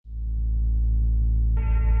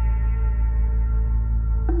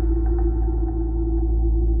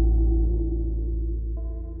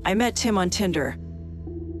I met Tim on Tinder.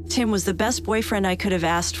 Tim was the best boyfriend I could have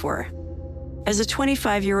asked for. As a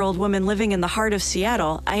 25-year-old woman living in the heart of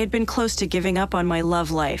Seattle, I had been close to giving up on my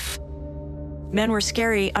love life. Men were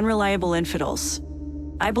scary, unreliable infidels.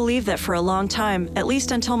 I believed that for a long time, at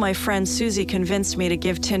least until my friend Susie convinced me to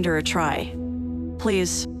give Tinder a try.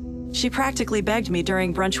 Please. She practically begged me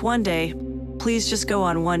during brunch one day, please just go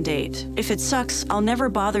on one date. If it sucks, I'll never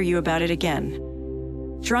bother you about it again.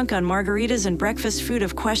 Drunk on margaritas and breakfast food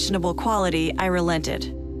of questionable quality, I relented.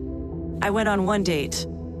 I went on one date.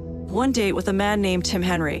 One date with a man named Tim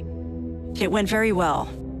Henry. It went very well.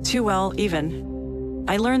 Too well, even.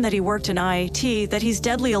 I learned that he worked in IT, that he's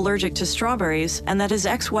deadly allergic to strawberries, and that his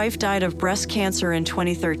ex-wife died of breast cancer in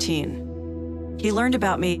 2013. He learned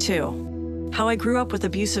about me, too. How I grew up with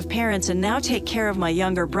abusive parents and now take care of my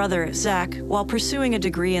younger brother, Zach, while pursuing a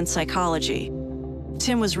degree in psychology.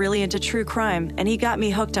 Tim was really into true crime, and he got me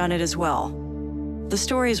hooked on it as well. The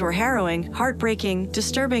stories were harrowing, heartbreaking,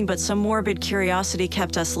 disturbing, but some morbid curiosity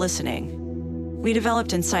kept us listening. We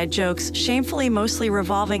developed inside jokes, shamefully mostly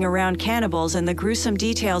revolving around cannibals and the gruesome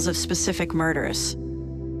details of specific murders.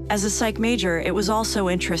 As a psych major, it was also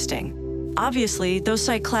interesting. Obviously, those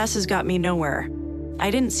psych classes got me nowhere. I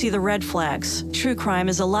didn't see the red flags. True crime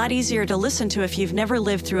is a lot easier to listen to if you've never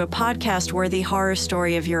lived through a podcast-worthy horror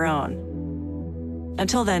story of your own.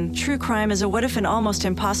 Until then, true crime is a what-if and almost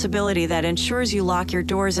impossibility that ensures you lock your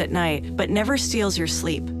doors at night, but never steals your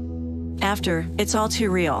sleep. After, it's all too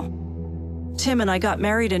real. Tim and I got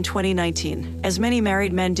married in 2019. As many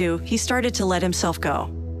married men do, he started to let himself go.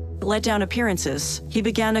 Let down appearances. He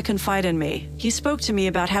began to confide in me. He spoke to me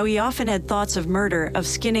about how he often had thoughts of murder, of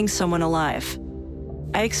skinning someone alive.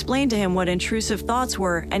 I explained to him what intrusive thoughts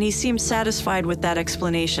were, and he seemed satisfied with that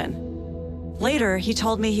explanation. Later, he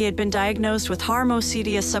told me he had been diagnosed with harm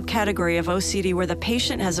OCD, a subcategory of OCD where the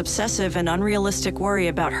patient has obsessive and unrealistic worry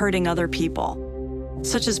about hurting other people,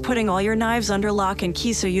 such as putting all your knives under lock and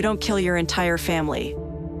key so you don't kill your entire family.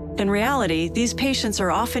 In reality, these patients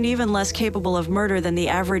are often even less capable of murder than the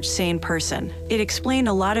average sane person. It explained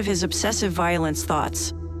a lot of his obsessive violence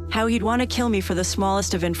thoughts, how he'd want to kill me for the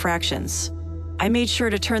smallest of infractions. I made sure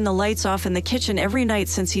to turn the lights off in the kitchen every night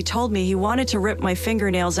since he told me he wanted to rip my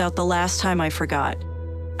fingernails out the last time I forgot.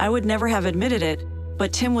 I would never have admitted it,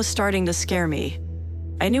 but Tim was starting to scare me.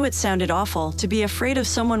 I knew it sounded awful to be afraid of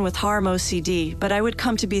someone with harm OCD, but I would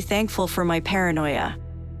come to be thankful for my paranoia.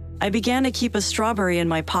 I began to keep a strawberry in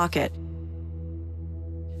my pocket.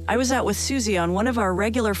 I was out with Susie on one of our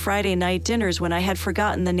regular Friday night dinners when I had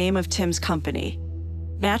forgotten the name of Tim's company.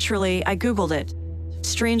 Naturally, I Googled it.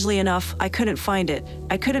 Strangely enough, I couldn't find it.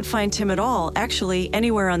 I couldn't find Tim at all, actually,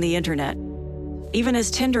 anywhere on the internet. Even his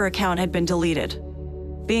Tinder account had been deleted.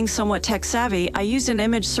 Being somewhat tech-savvy, I used an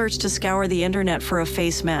image search to scour the internet for a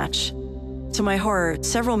face match. To my horror,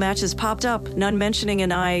 several matches popped up, none mentioning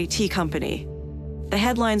an IT company. The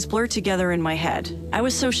headlines blurred together in my head. I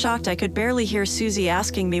was so shocked I could barely hear Susie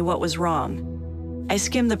asking me what was wrong. I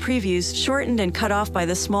skimmed the previews, shortened and cut off by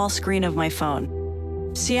the small screen of my phone.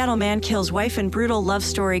 Seattle man kills wife in brutal love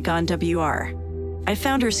story gone WR. I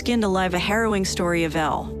found her skinned alive, a harrowing story of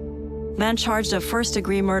L. Man charged of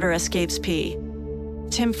first-degree murder escapes P.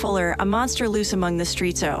 Tim Fuller, a monster loose among the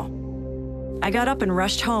streets. I got up and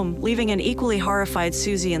rushed home, leaving an equally horrified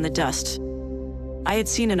Susie in the dust. I had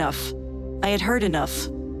seen enough. I had heard enough.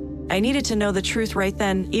 I needed to know the truth right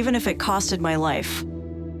then, even if it costed my life.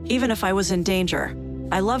 Even if I was in danger.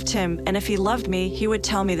 I loved him, and if he loved me, he would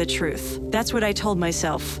tell me the truth. That's what I told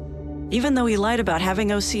myself. Even though he lied about having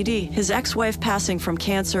OCD, his ex-wife passing from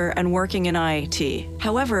cancer, and working in IT.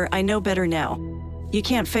 However, I know better now. You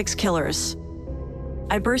can't fix killers.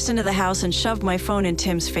 I burst into the house and shoved my phone in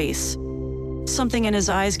Tim's face. Something in his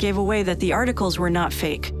eyes gave away that the articles were not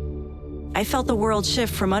fake. I felt the world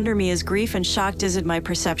shift from under me as grief and shock dizzied my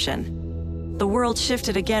perception. The world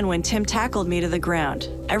shifted again when Tim tackled me to the ground.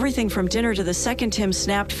 Everything from dinner to the second Tim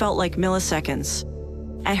snapped felt like milliseconds.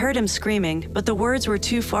 I heard him screaming, but the words were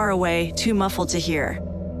too far away, too muffled to hear.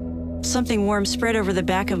 Something warm spread over the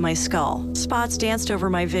back of my skull. Spots danced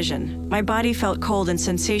over my vision. My body felt cold and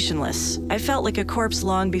sensationless. I felt like a corpse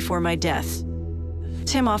long before my death.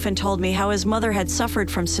 Tim often told me how his mother had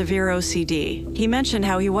suffered from severe OCD. He mentioned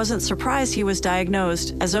how he wasn't surprised he was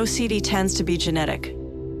diagnosed, as OCD tends to be genetic.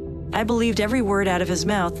 I believed every word out of his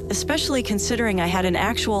mouth, especially considering I had an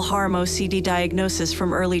actual harm OCD diagnosis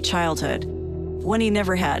from early childhood, when he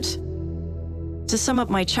never had. To sum up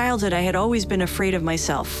my childhood, I had always been afraid of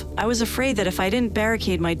myself. I was afraid that if I didn't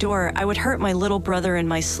barricade my door, I would hurt my little brother in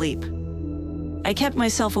my sleep. I kept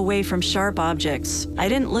myself away from sharp objects. I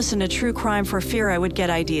didn't listen to true crime for fear I would get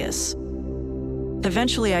ideas.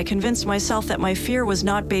 Eventually, I convinced myself that my fear was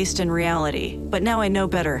not based in reality, but now I know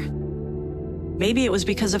better. Maybe it was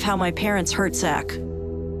because of how my parents hurt Zach.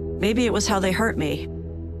 Maybe it was how they hurt me.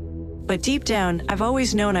 But deep down, I've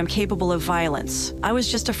always known I'm capable of violence. I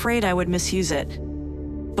was just afraid I would misuse it.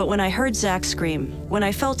 But when I heard Zach scream, when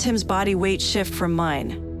I felt Tim's body weight shift from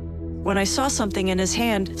mine, when I saw something in his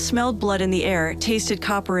hand, smelled blood in the air, tasted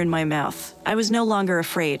copper in my mouth, I was no longer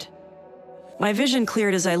afraid. My vision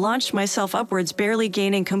cleared as I launched myself upwards, barely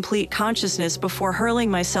gaining complete consciousness before hurling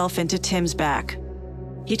myself into Tim's back.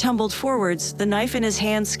 He tumbled forwards, the knife in his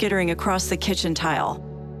hand skittering across the kitchen tile.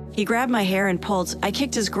 He grabbed my hair and pulled. I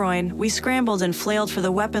kicked his groin. We scrambled and flailed for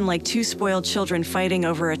the weapon like two spoiled children fighting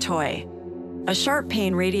over a toy. A sharp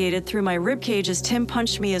pain radiated through my ribcage as Tim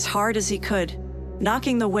punched me as hard as he could,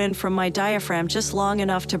 knocking the wind from my diaphragm just long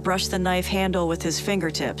enough to brush the knife handle with his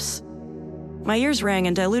fingertips. My ears rang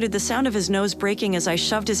and diluted the sound of his nose breaking as I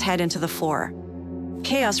shoved his head into the floor.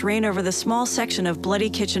 Chaos reigned over the small section of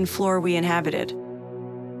bloody kitchen floor we inhabited.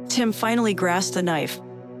 Tim finally grasped the knife.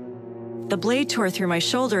 The blade tore through my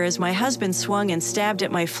shoulder as my husband swung and stabbed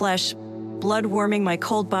at my flesh, blood warming my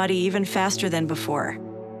cold body even faster than before.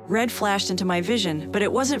 Red flashed into my vision, but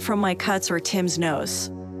it wasn't from my cuts or Tim's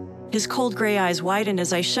nose. His cold gray eyes widened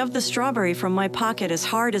as I shoved the strawberry from my pocket as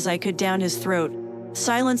hard as I could down his throat,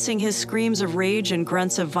 silencing his screams of rage and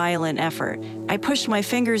grunts of violent effort. I pushed my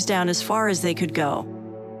fingers down as far as they could go.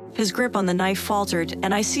 His grip on the knife faltered,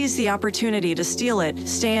 and I seized the opportunity to steal it,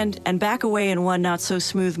 stand, and back away in one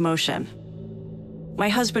not-so-smooth motion. My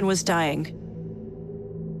husband was dying.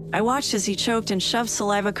 I watched as he choked and shoved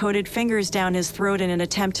saliva-coated fingers down his throat in an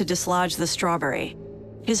attempt to dislodge the strawberry.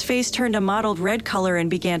 His face turned a mottled red color and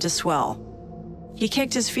began to swell. He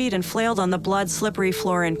kicked his feet and flailed on the blood-slippery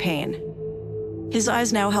floor in pain. His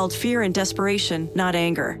eyes now held fear and desperation, not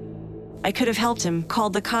anger. I could have helped him,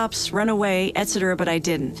 called the cops, run away, etc., but I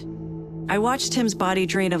didn't. I watched Tim's body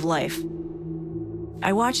drain of life.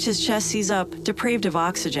 I watched his chest seize up, deprived of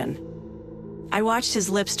oxygen. I watched his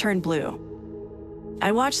lips turn blue.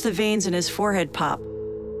 I watched the veins in his forehead pop.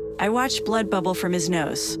 I watched blood bubble from his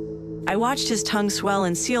nose. I watched his tongue swell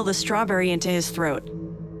and seal the strawberry into his throat.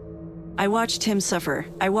 I watched him suffer.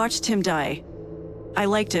 I watched him die. I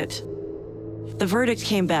liked it. The verdict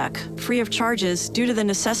came back, free of charges due to the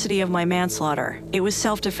necessity of my manslaughter. It was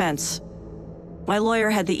self-defense. My lawyer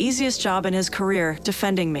had the easiest job in his career,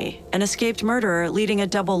 defending me, an escaped murderer leading a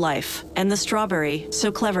double life, and the strawberry,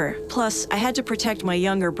 so clever. Plus, I had to protect my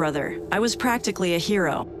younger brother. I was practically a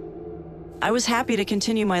hero. I was happy to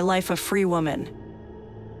continue my life a free woman.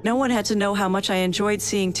 No one had to know how much I enjoyed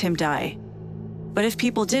seeing Tim die. But if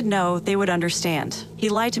people did know, they would understand. He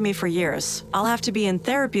lied to me for years. I'll have to be in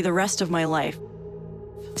therapy the rest of my life.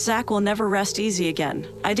 Zach will never rest easy again.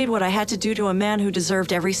 I did what I had to do to a man who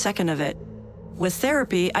deserved every second of it. With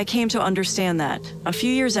therapy, I came to understand that. A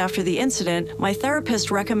few years after the incident, my therapist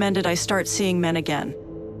recommended I start seeing men again.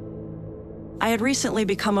 I had recently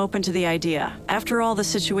become open to the idea. After all, the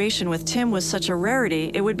situation with Tim was such a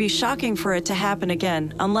rarity, it would be shocking for it to happen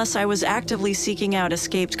again, unless I was actively seeking out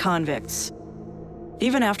escaped convicts.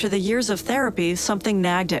 Even after the years of therapy, something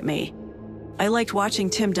nagged at me. I liked watching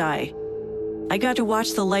Tim die. I got to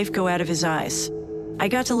watch the life go out of his eyes. I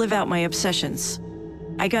got to live out my obsessions.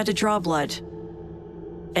 I got to draw blood.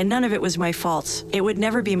 And none of it was my fault. It would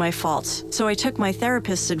never be my fault, so I took my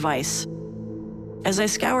therapist's advice. As I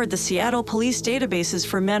scoured the Seattle police databases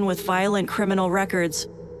for men with violent criminal records,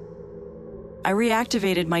 I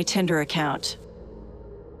reactivated my Tinder account.